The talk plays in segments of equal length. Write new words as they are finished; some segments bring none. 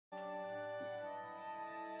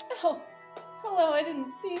Oh, hello, I didn't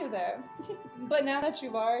see you there. But now that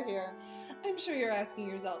you are here, I'm sure you're asking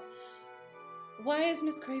yourself, why is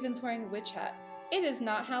Miss Cravens wearing a witch hat? It is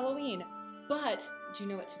not Halloween, but do you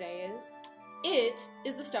know what today is? It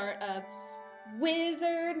is the start of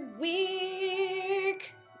Wizard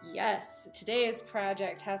Week! Yes, today's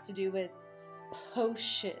project has to do with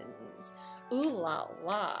potions. Ooh la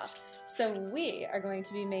la. So we are going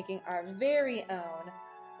to be making our very own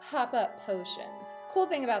pop-up potions. Cool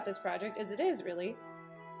thing about this project is it is really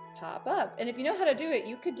pop-up. And if you know how to do it,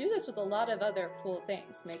 you could do this with a lot of other cool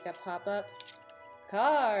things. Make a pop-up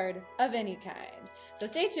card of any kind. So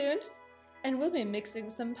stay tuned, and we'll be mixing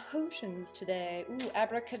some potions today. Ooh,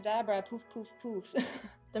 abracadabra, poof, poof, poof.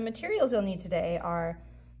 The materials you'll need today are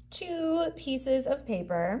 2 pieces of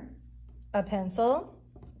paper, a pencil,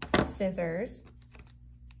 scissors,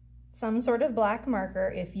 some sort of black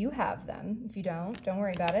marker if you have them. If you don't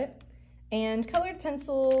worry about it. And colored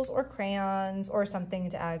pencils or crayons or something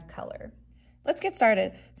to add color. Let's get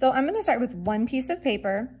started. So I'm gonna start with 1 piece of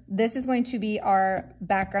paper. This is going to be our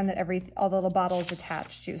background that all the little bottles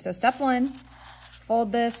attached to. So step 1,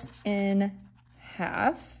 fold this in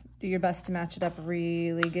half. Do your best to match it up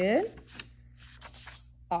really good.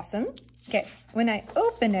 Awesome. Okay, when I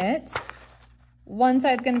open it, one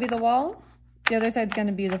side's gonna be the wall, the other side's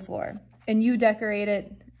gonna be the floor. And you decorate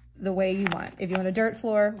it the way you want. If you want a dirt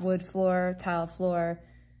floor, wood floor, tile floor,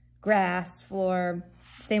 grass floor,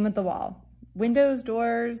 same with the wall. Windows,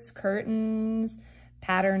 doors, curtains,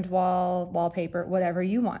 patterned wall, wallpaper, whatever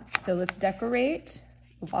you want. So let's decorate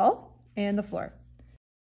the wall and the floor.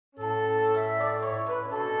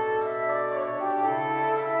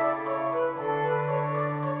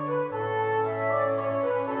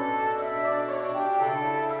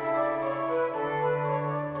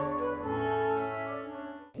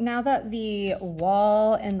 Now that the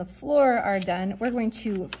wall and the floor are done, we're going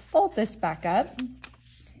to fold this back up.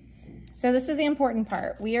 So this is the important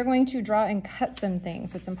part. We are going to draw and cut some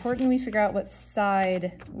things. So it's important we figure out what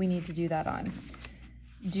side we need to do that on.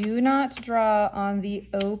 Do not draw on the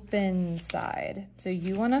open side. So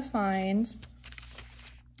you want to find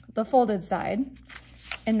the folded side,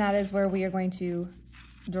 and that is where we are going to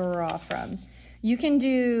draw from. You can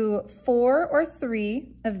do 4 or 3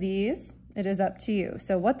 of these. It is up to you.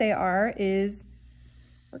 So what they are is,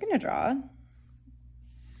 we're gonna draw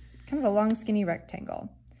kind of a long skinny rectangle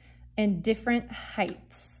and different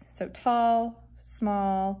heights. So tall,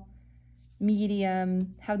 small,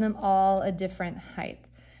 medium, have them all a different height.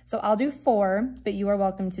 So I'll do 4, but you are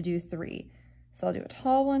welcome to do 3. So I'll do a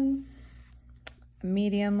tall one, a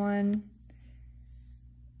medium one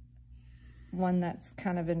that's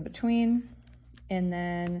kind of in between, and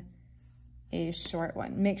then a short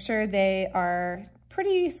one. Make sure they are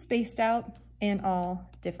pretty spaced out and all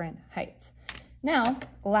different heights. Now,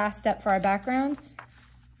 last step for our background.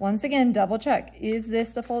 Once again, double check. Is this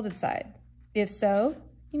the folded side? If so,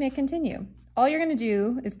 you may continue. All you're gonna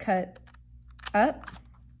do is cut up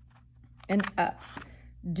and up.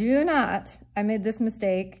 Do not, I made this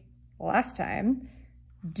mistake last time,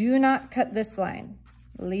 do not cut this line.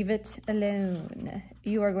 Leave it alone.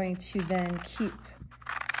 You are going to then keep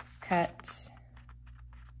cut,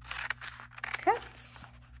 cut,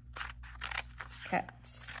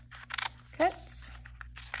 cut, cut,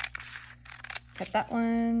 cut that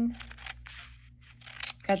one,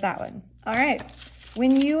 cut that one. All right,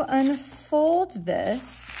 when you unfold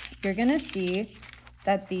this, you're gonna see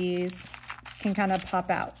that these can kind of pop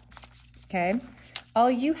out, okay? All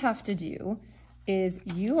you have to do is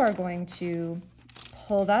you are going to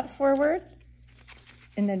pull that forward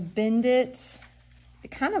and then bend it. It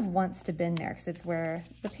kind of wants to bend there because it's where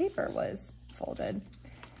the paper was folded.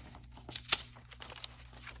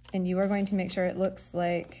 And you are going to make sure it looks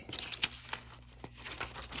like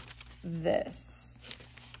this,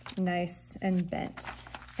 nice and bent.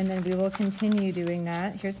 And then we will continue doing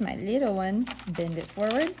that. Here's my little one. Bend it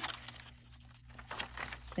forward,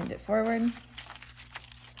 bend it forward,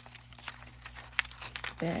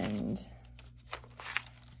 bend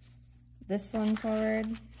this one forward.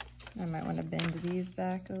 I might want to bend these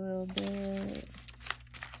back a little bit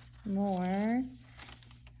more.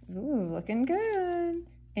 Ooh, looking good.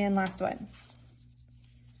 And last one.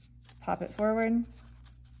 Pop it forward.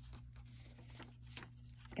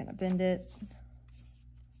 Gonna bend it.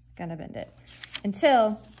 Gonna bend it.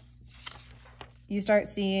 Until you start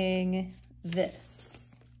seeing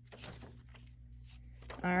this.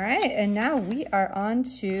 All right, and now we are on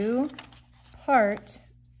to part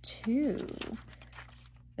 2.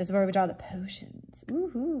 This is where we draw the potions.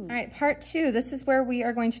 Woohoo. All right, part 2. This is where we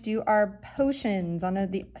are going to do our potions on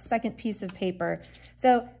the second piece of paper.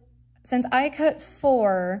 So since I cut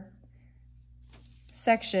 4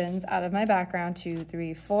 sections out of my background, 2,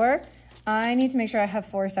 3, 4. I need to make sure I have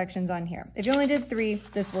 4 sections on here. If you only did 3,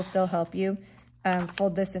 this will still help you.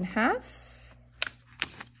 Fold this in half.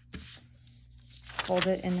 Fold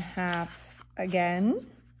it in half again.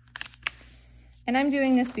 And I'm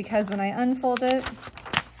doing this because when I unfold it,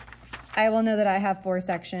 I will know that I have 4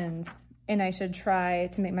 sections, and I should try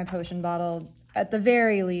to make my potion bottle, at the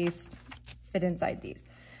very least, fit inside these.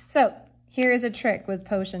 So here is a trick with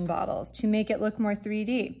potion bottles to make it look more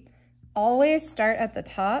 3D. Always start at the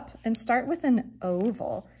top and start with an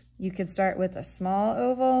oval. You could start with a small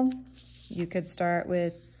oval. You could start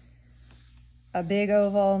with a big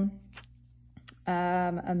oval,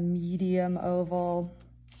 a medium oval,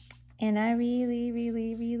 and a really,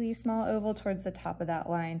 really, really small oval towards the top of that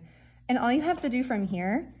line. And all you have to do from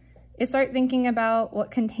here is start thinking about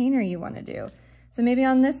what container you want to do. So maybe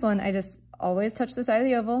on this one, I just always touch the side of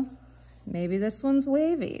the oval. Maybe this one's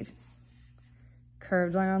wavy.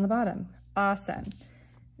 Curved line on the bottom. Awesome.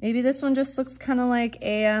 Maybe this one just looks kind of like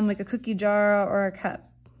a cookie jar or a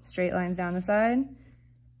cup. Straight lines down the side.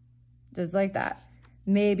 Just like that.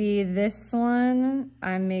 Maybe this one,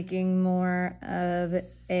 I'm making more of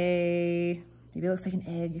maybe it looks like an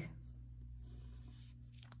egg.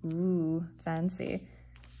 Ooh, fancy.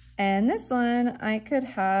 And this one I could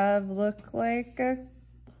have look like a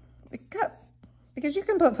cup, because you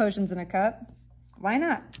can put potions in a cup. Why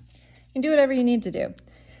not? You can do whatever you need to do.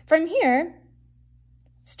 From here,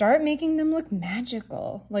 start making them look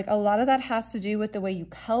magical. Like, a lot of that has to do with the way you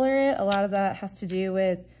color it. A lot of that has to do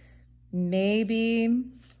with maybe,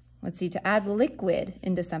 let's see, to add liquid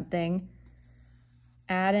into something,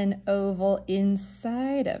 add an oval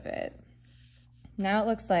inside of it. Now it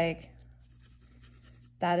looks like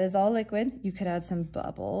that is all liquid. You could add some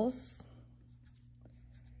bubbles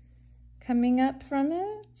coming up from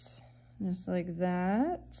it, just like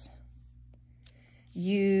that.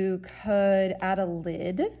 You could add a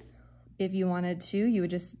lid if you wanted to. You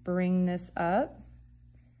would just bring this up,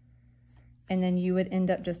 and then you would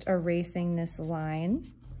end up just erasing this line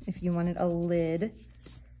if you wanted a lid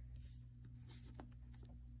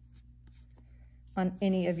on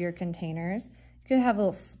any of your containers. You could have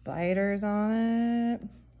little spiders on it.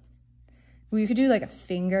 Well, you could do like a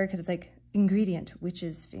finger, because it's like ingredient,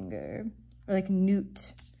 witch's finger, or like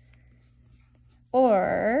newt.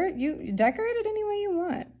 Or you decorate it any way you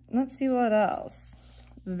want. Let's see what else.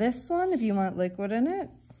 This one, if you want liquid in it,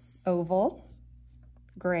 oval,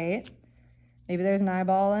 great. Maybe there's an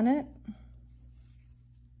eyeball in it.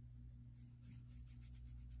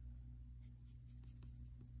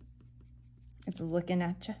 It's looking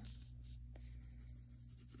at you.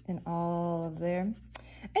 And all of there. And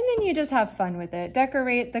then you just have fun with it.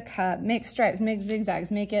 Decorate the cup, make stripes, make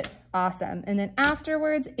zigzags, make it awesome. And then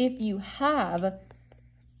afterwards, if you have a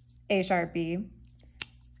Sharpie,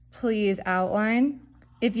 please outline.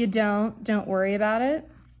 If you don't worry about it.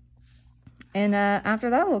 And after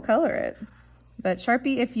that, we'll color it. But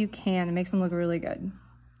Sharpie, if you can, it makes them look really good.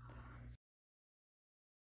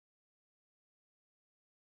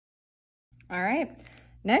 All right,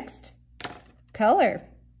 next, color.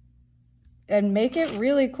 And make it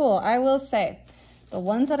really cool. I will say, the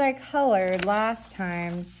ones that I colored last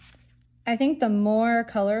time, I think the more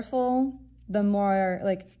colorful, the more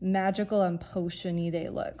like magical and potion-y they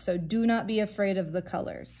look. So do not be afraid of the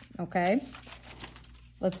colors, okay?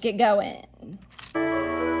 Let's get going.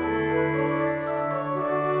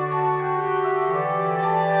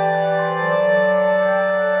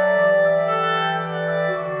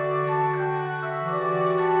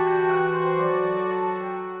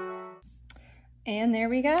 And there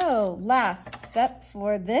we go. Last step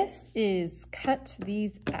for this is cut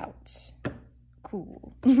these out.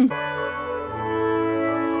 Cool.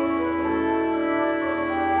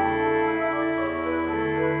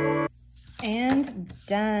 And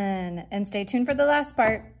done. And stay tuned for the last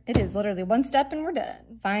part. It is literally one step and we're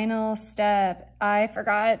done. Final step. I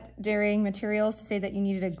forgot during materials to say that you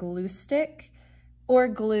needed a glue stick or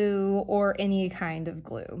glue or any kind of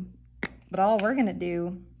glue. But all we're gonna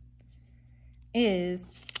do is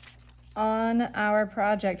on our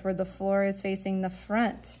project where the floor is facing the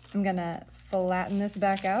front, I'm gonna flatten this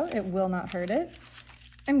back out. It will not hurt it.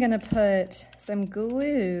 I'm gonna put some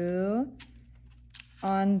glue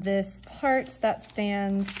on this part that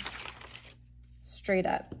stands straight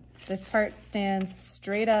up. This part stands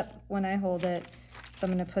straight up when I hold it. So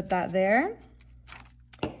I'm gonna put that there.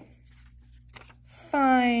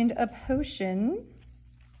 Find a potion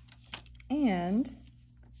and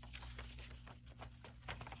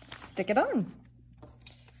stick it on.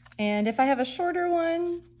 And if I have a shorter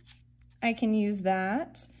one, I can use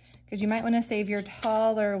that. because you might want to save your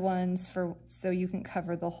taller ones so you can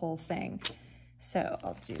cover the whole thing. So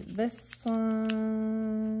I'll do this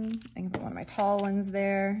one. I can put one of my tall ones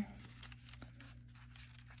there.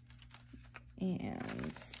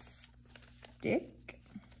 And stick.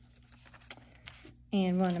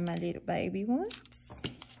 And one of my little baby ones.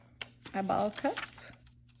 A ball cup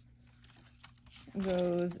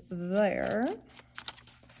goes there.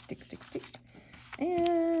 Stick, stick, stick.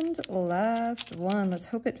 And last one. Let's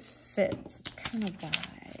hope it fits. It's kind of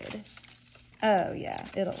wide. Oh yeah,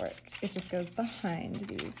 it'll work. It just goes behind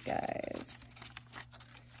these guys.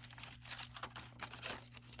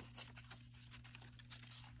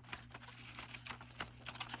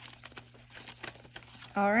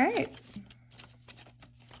 All right.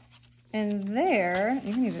 And there,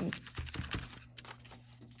 you can even,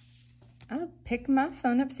 I'll pick my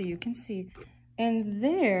phone up so you can see. And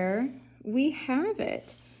there we have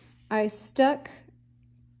it. I stuck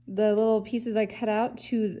the little pieces I cut out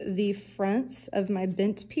to the fronts of my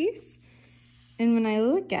bent piece. And when I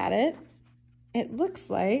look at it, it looks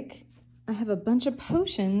like I have a bunch of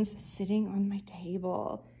potions sitting on my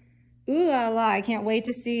table. Ooh la la, I can't wait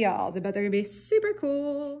to see y'all. I bet they're gonna be super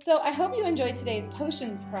cool. So I hope you enjoyed today's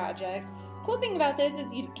potions project. Cool thing about this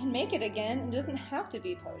is you can make it again. It doesn't have to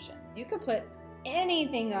be potions. You could put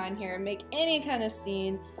anything on here, make any kind of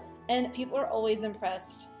scene, and people are always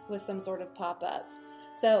impressed with some sort of pop-up.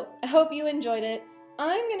 So I hope you enjoyed it.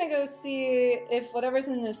 I'm gonna go see if whatever's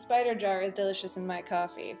in this spider jar is delicious in my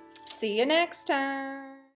coffee. See you next time.